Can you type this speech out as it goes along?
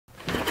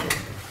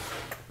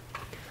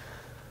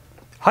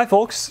Hi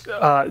folks,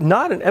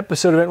 not an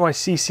episode of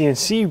NYC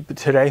CNC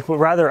today, but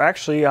rather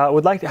actually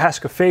would like to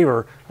ask a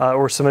favor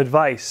or some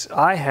advice.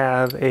 I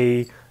have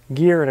a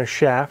gear and a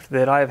shaft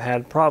that I've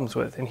had problems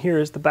with, and here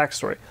is the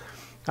backstory.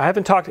 I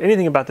haven't talked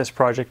anything about this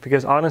project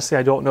because honestly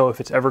I don't know if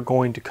it's ever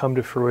going to come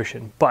to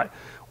fruition, but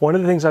one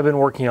of the things I've been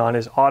working on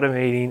is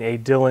automating a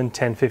Dillon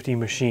 1050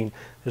 machine.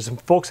 There's some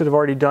folks that have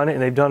already done it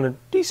and they've done a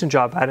decent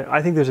job at it.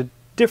 I think there's a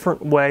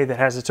different way that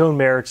has its own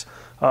merits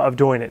of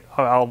doing it.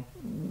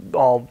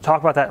 I'll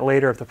talk about that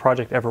later if the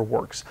project ever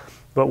works.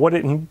 But what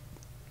it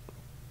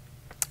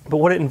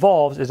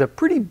involves is a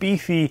pretty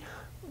beefy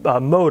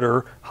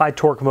motor, high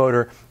torque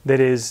motor, that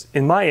is,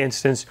 in my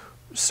instance,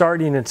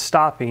 starting and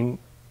stopping,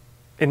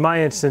 in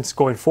my instance,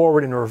 going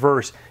forward and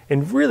reverse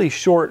in really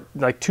short,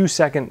 like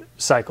 2-second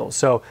cycles.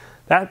 So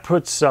that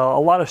puts a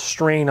lot of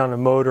strain on a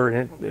motor,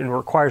 and it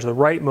requires the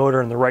right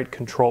motor and the right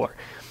controller.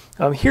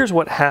 Here's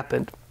what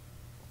happened.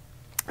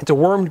 It's a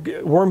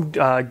worm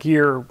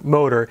gear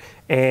motor,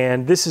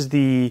 and this is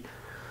the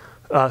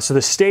so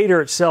the stator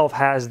itself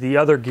has the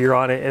other gear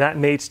on it, and that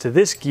mates to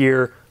this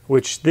gear,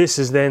 which this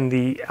is then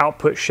the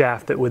output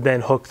shaft that would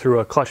then hook through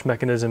a clutch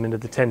mechanism into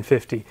the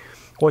 1050.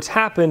 What's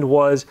happened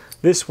was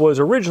this was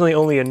originally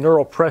only a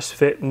knurled press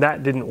fit, and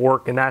that didn't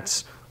work, and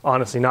that's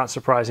honestly not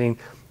surprising.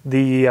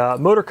 The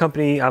motor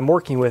company I'm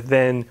working with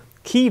then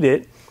keyed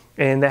it,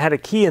 and they had a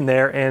key in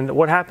there, and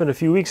what happened a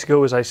few weeks ago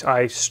was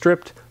I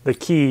stripped the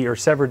key, or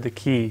severed the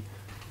key.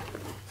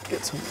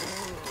 Get some.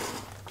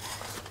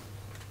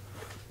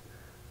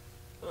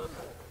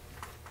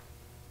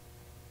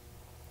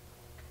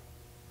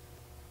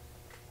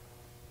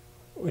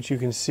 Which you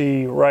can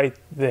see right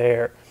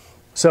there.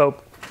 So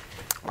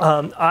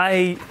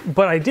I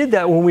did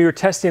that when we were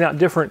testing out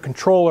different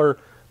controller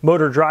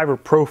motor driver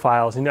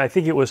profiles, and I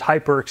think it was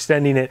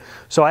hyperextending it.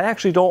 So I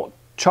actually don't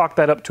chalk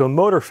that up to a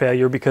motor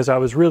failure because I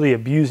was really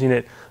abusing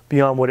it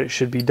beyond what it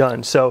should be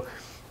done. So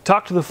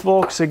talk to the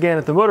folks again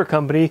at the motor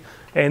company,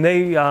 and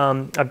they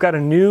I've got a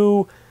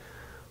new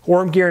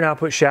worm gear and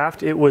output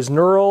shaft. It was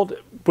knurled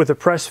with a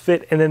press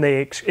fit, and then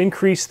they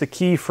increased the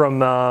key from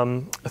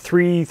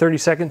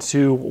 3/32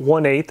 to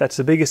 1/8. That's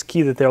the biggest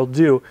key that they'll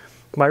do.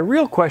 My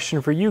real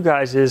question for you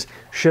guys is,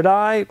 should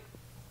I,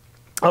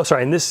 oh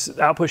sorry, and this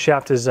output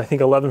shaft is I think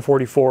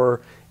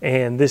 1144,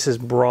 and this is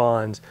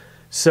bronze.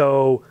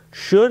 So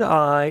should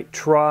I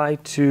try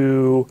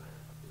to,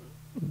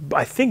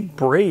 I think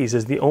Braze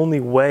is the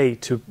only way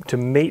to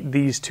mate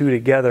these two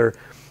together,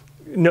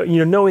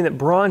 knowing that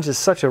bronze is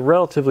such a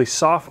relatively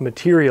soft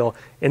material,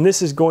 and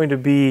this is going to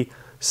be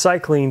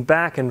cycling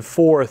back and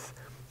forth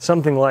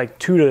something like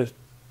 2,000 to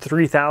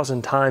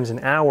 3,000 times an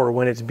hour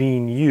when it's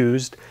being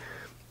used,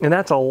 and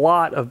that's a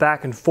lot of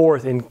back and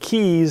forth. And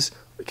keys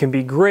can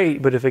be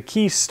great, but if a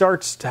key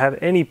starts to have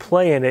any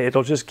play in it,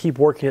 it'll just keep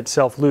working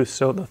itself loose.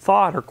 So the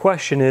thought or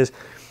question is,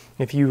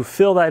 if you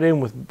fill that in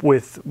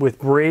with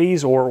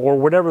Braze or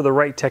whatever the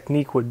right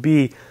technique would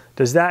be,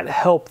 does that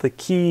help the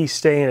key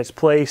stay in its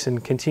place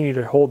and continue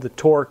to hold the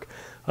torque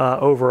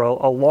over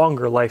a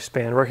longer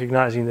lifespan,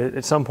 recognizing that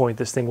at some point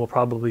this thing will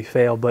probably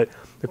fail? But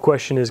the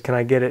question is, can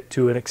I get it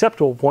to an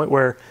acceptable point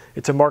where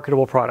it's a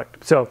marketable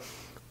product? So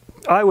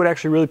I would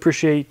actually really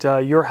appreciate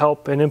your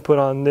help and input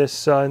on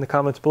this in the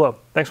comments below.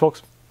 Thanks,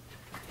 folks.